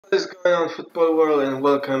What is going on, football world, and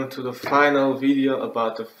welcome to the final video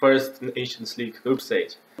about the first Nations League group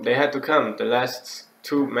stage. They had to come, the last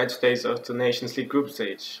two match days of the Nations League group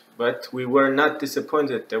stage, but we were not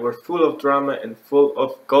disappointed. They were full of drama and full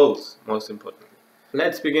of goals, most importantly.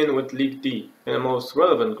 Let's begin with League D. In the most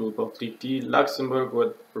relevant group of League D, Luxembourg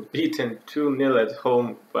were beaten 2-0 at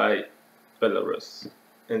home by Belarus,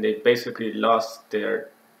 and they basically lost their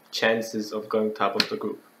chances of going top of the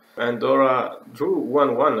group. Andorra drew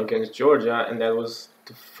 1-1 against Georgia, and that was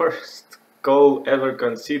the first goal ever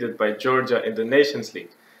conceded by Georgia in the Nations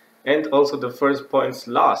League, and also the first points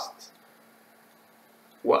lost.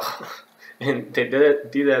 Wow! And they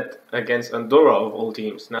did that against Andorra of all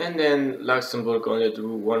teams. And then Luxembourg only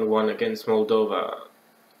drew 1-1 against Moldova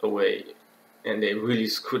away, and they really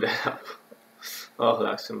screwed that up. Oh,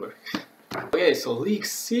 Luxembourg. Okay, so League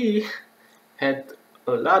C had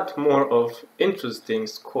a lot more of interesting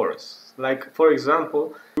scores. Like, for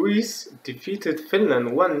example, Greece defeated Finland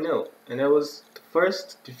 1-0, and that was the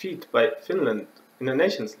first defeat by Finland in the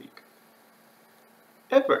Nations League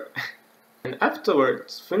ever. And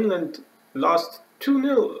afterwards, Finland lost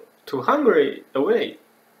 2-0 to Hungary away.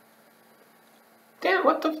 Damn,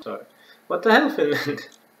 what the hell, Finland?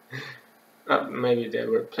 Maybe they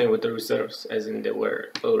were playing with the reserves, as in they were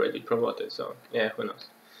already promoted, so yeah, who knows.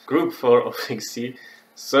 Group 4 of League C,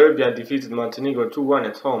 Serbia defeated Montenegro 2-1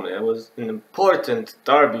 at home. That was an important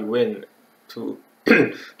derby win to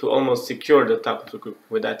almost secure the top of the group.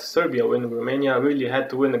 With that Serbia win, Romania really had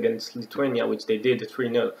to win against Lithuania, which they did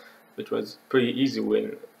 3-0, which was a pretty easy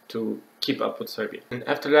win to keep up with Serbia. And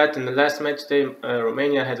after that, in the last match day,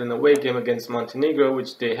 Romania had an away game against Montenegro,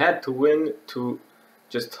 which they had to win to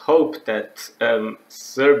just hope that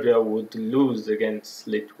Serbia would lose against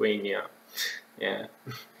Lithuania. Yeah.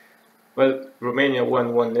 Well, Romania won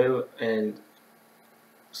 1-0 and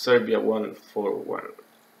Serbia won 4-1.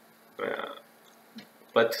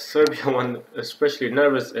 But Serbia won especially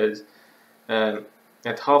nervous as at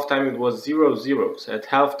halftime it was 0-0. So at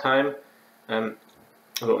halftime,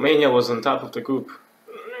 Romania was on top of the group.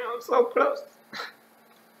 So close.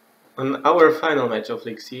 On our final match of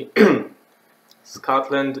League C,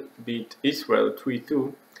 Scotland beat Israel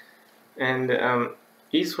 3-2, and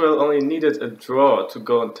Israel only needed a draw to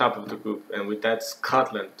go on top of the group, and with that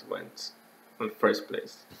Scotland went on first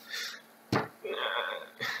place.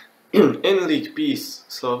 In League B,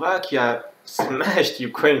 Slovakia smashed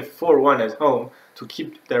Ukraine 4-1 at home to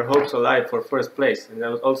keep their hopes alive for first place, and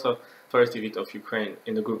that was also first defeat of Ukraine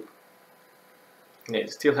in the group. They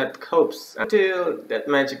still had hopes until that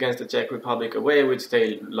match against the Czech Republic away, which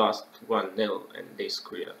they lost 1-0 and they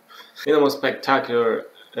screwed up. In the most spectacular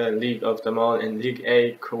league of them all, in League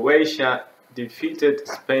A, Croatia defeated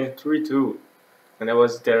Spain 3-2, and that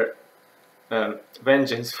was their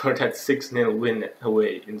vengeance for that 6-0 win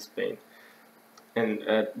away in Spain.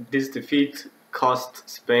 And this defeat cost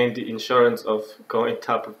Spain the insurance of going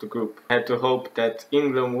top of the group. Had to hope that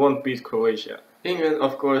England won't beat Croatia. England,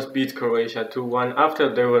 of course, beat Croatia 2-1 after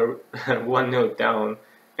they were 1-0 down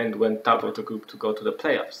and went top of the group to go to the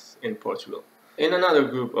playoffs in Portugal. In another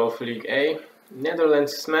group of League A,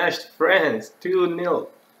 Netherlands smashed France 2-0,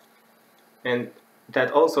 and that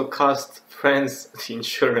also cost France the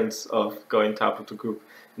insurance of going top of the group.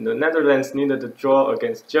 And the Netherlands needed a draw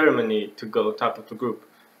against Germany to go top of the group,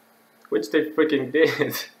 which they freaking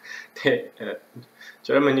did.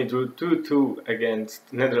 Germany drew 2-2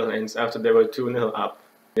 against Netherlands after they were 2-0 up.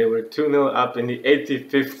 They were 2-0 up in the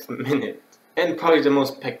 85th minute. And probably the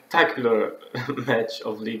most spectacular match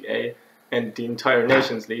of League A and the entire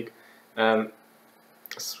Nations League,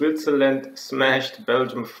 Switzerland smashed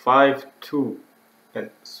Belgium 5-2, and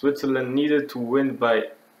Switzerland needed to win by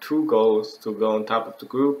 2 goals to go on top of the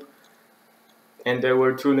group, and they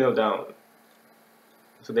were 2-0 down.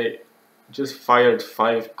 So they just fired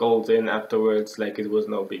 5 goals in afterwards like it was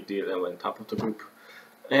no big deal and went top of the group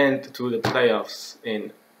and to the playoffs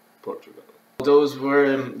in Portugal. Those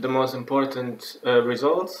were the most important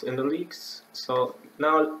results in the leagues. So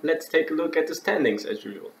now let's take a look at the standings as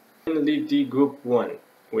usual. In League D Group 1,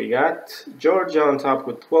 we got Georgia on top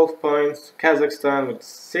with 12 points, Kazakhstan with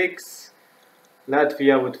 6,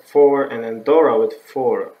 Latvia with 4, and Andorra with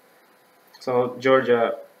 4. So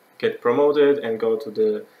Georgia get promoted and go to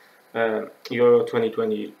the Euro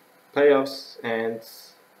 2020 playoffs, and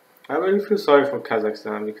I really feel sorry for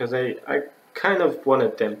Kazakhstan because I kind of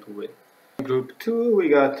wanted them to win. In Group 2, we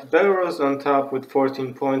got Belarus on top with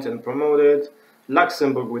 14 points and promoted,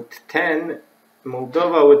 Luxembourg with 10,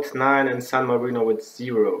 Moldova with 9, and San Marino with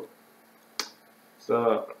 0.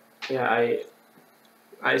 So yeah,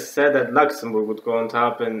 I said that Luxembourg would go on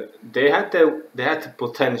top, and they had the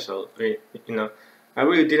potential, you know. I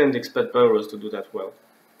really didn't expect Belarus to do that well.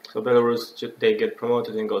 So Belarus, they get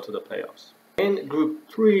promoted and go to the playoffs. In Group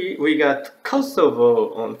 3, we got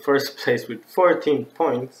Kosovo on first place with 14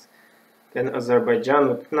 points, then Azerbaijan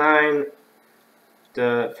with 9,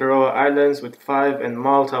 the Faroe Islands with 5, and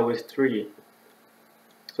Malta with 3.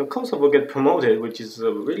 So Kosovo get promoted, which is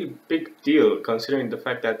a really big deal considering the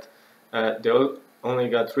fact that they only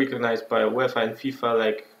got recognized by UEFA and FIFA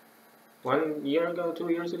like 1 year ago, 2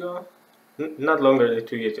 years ago? Not longer than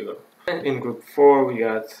 2 years ago. And in Group 4 we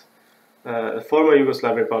got the former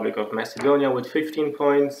Yugoslav Republic of Macedonia with 15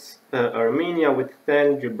 points, Armenia with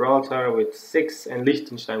 10, Gibraltar with 6, and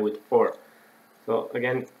Liechtenstein with 4. So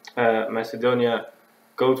again, Macedonia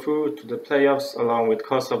go through to the playoffs along with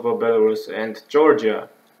Kosovo, Belarus, and Georgia.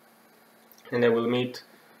 And they will meet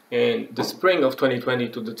in the spring of 2020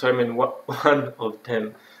 to determine what one of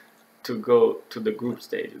them to go to the group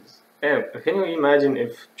stages. And can you imagine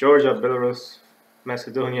if Georgia, Belarus,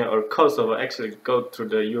 Macedonia, or Kosovo actually go through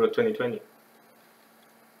the Euro 2020?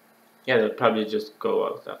 Yeah, they'll probably just go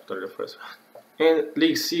out after the first round. In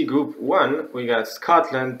League C Group 1, we got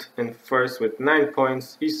Scotland in first with 9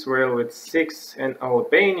 points, Israel with 6, and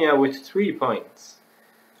Albania with 3 points.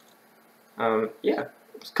 Yeah,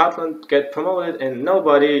 Scotland get promoted and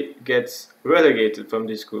nobody gets relegated from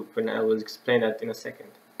this group, and I will explain that in a second.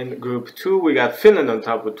 In Group 2, we got Finland on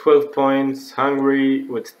top with 12 points, Hungary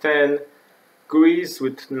with 10, Greece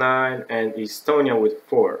with 9, and Estonia with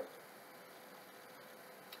 4.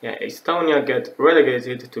 Yeah, Estonia get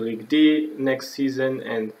relegated to League D next season,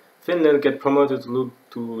 and Finland get promoted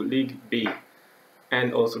to League B,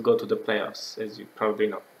 and also go to the playoffs, as you probably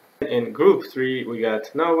know. In Group 3, we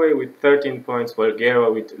got Norway with 13 points, Bulgaria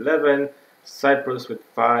with 11, Cyprus with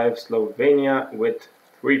 5, Slovenia with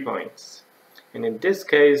 3 points. And in this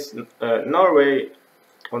case, Norway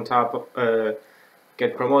on top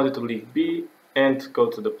get promoted to League B and go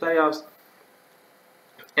to the playoffs,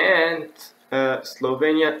 and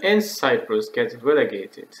Slovenia and Cyprus get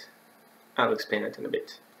relegated. I'll explain it in a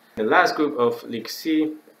bit. The last group of League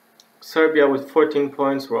C, Serbia with 14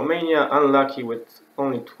 points, Romania unlucky with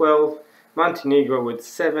only 12, Montenegro with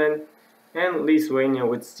 7, and Lithuania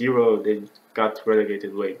with 0. They got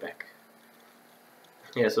relegated way back.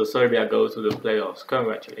 Yeah, so Serbia goes to the playoffs.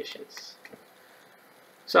 Congratulations.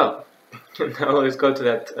 So, now let's go to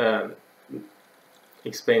that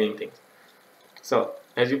explaining things. So,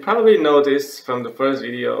 as you probably noticed from the first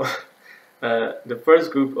video, the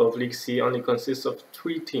first group of League C only consists of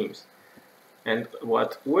 3 teams. And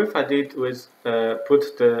what UEFA did was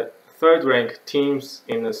put the third-ranked teams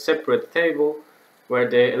in a separate table where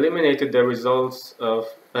they eliminated the results of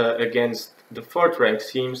against the fourth-ranked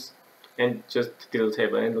teams and just did a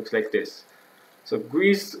table, and it looks like this. So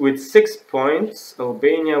Greece with 6 points,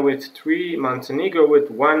 Albania with 3, Montenegro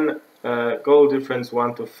with 1, goal difference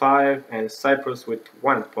 1 to 5, and Cyprus with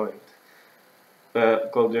 1 point,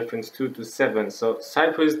 goal difference 2 to 7. So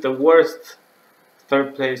Cyprus is the worst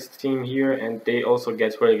third place team here, and they also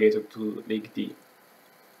get relegated to League D,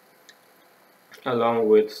 along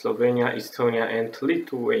with Slovenia, Estonia, and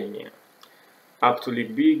Lithuania. Up to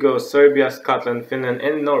League B go Serbia, Scotland, Finland,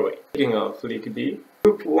 and Norway. Speaking of League B,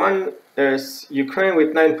 Group 1, there's Ukraine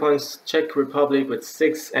with 9 points, Czech Republic with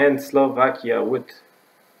 6, and Slovakia with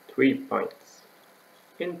 3 points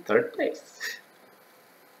in third place.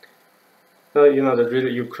 So you know that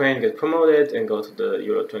really Ukraine get promoted and go to the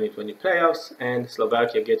Euro 2020 playoffs, and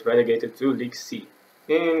Slovakia get relegated to League C.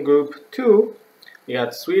 In Group 2, we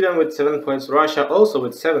got Sweden with 7 points, Russia also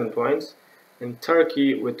with 7 points, and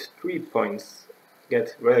Turkey with 3 points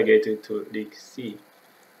get relegated to League C.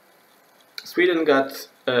 Sweden got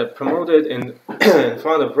promoted in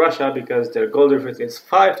front of Russia because their goal difference is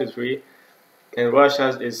 5 to 3, and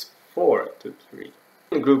Russia's is 4 to 3.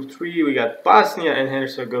 In Group 3, we got Bosnia and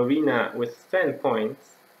Herzegovina with 10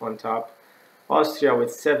 points on top, Austria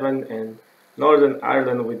with 7, and Northern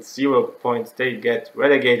Ireland with 0 points. They get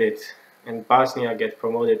relegated, and Bosnia get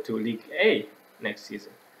promoted to League A next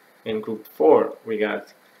season. In Group 4, we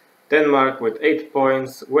got Denmark with 8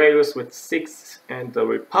 points, Wales with 6, and the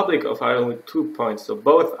Republic of Ireland with 2 points. So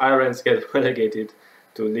both Irelands get relegated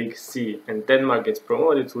to League C, and Denmark gets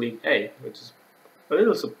promoted to League A, which is a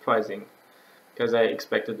little surprising, because I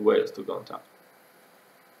expected Wales to go on top.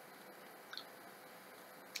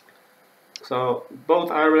 So both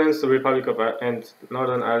Irelands, the Republic of Ireland and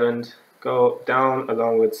Northern Ireland, go down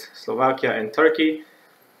along with Slovakia and Turkey,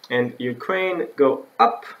 and Ukraine go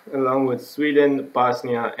up along with Sweden,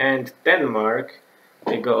 Bosnia, and Denmark.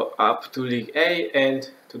 They go up to League A and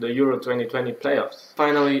to the Euro 2020 playoffs.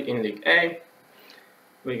 Finally, in League A,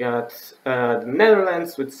 we got the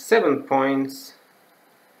Netherlands with 7 points,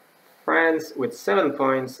 France with 7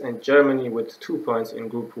 points, and Germany with 2 points in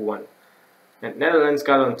Group 1. And Netherlands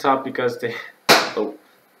got on top because they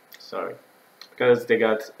because they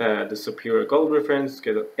got the superior goal difference,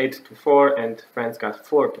 got 8-4, and France got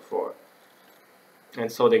 4-4,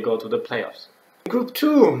 and so they go to the playoffs. In Group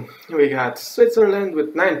 2, we got Switzerland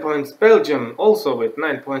with 9 points, Belgium also with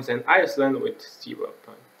 9 points, and Iceland with 0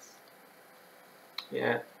 points.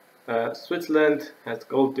 Yeah, Switzerland has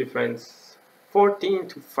goal difference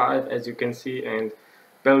 14-5, as you can see, and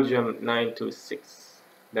Belgium 9-6.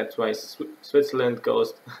 That's why Switzerland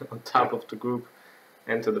goes on top of the group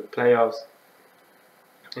and to the playoffs,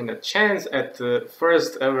 and a chance at the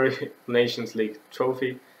first ever Nations League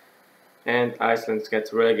trophy, and Iceland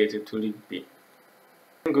gets relegated to League B.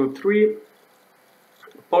 In Group 3,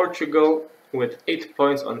 Portugal with 8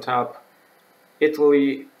 points on top,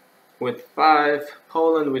 Italy with 5,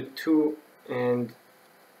 Poland with 2, and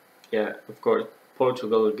yeah, of course,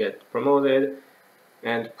 Portugal will get promoted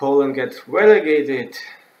and Poland gets relegated.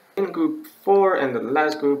 In Group 4 and the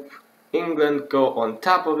last group, England go on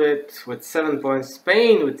top of it with 7 points,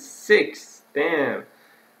 Spain with 6, damn,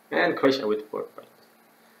 and Croatia with 4 points.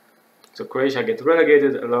 So Croatia gets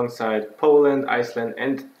relegated alongside Poland, Iceland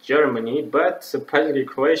and Germany, but surprisingly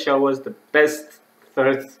Croatia was the best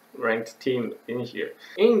third ranked team in here.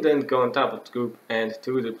 England go on top of the group and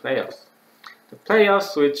to the playoffs. The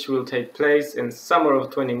playoffs, which will take place in summer of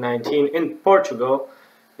 2019 in Portugal,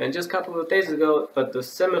 and just a couple of days ago, but the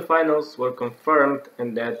semifinals were confirmed,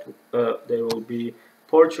 and that there will be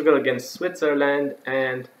Portugal against Switzerland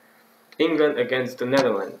and England against the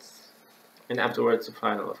Netherlands, and afterwards the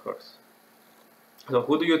final, of course. So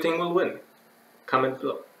who do you think will win? Comment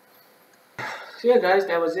below. So yeah guys,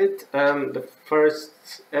 that was it. The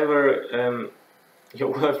first ever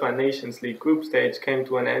UEFA Nations League group stage came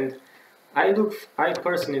to an end. I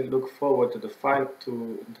personally look forward to the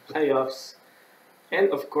playoffs, and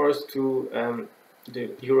of course to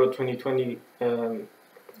the Euro 2020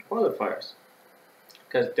 qualifiers,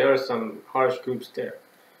 because there are some harsh groups there.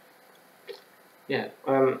 Yeah,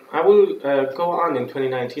 I will go on in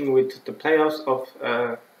 2019 with the playoffs of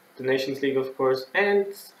the Nations League, of course, and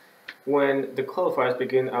when the qualifiers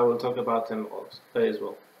begin, I will talk about them also, as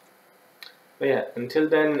well. But yeah, until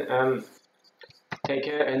then, take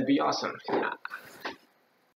care and be awesome.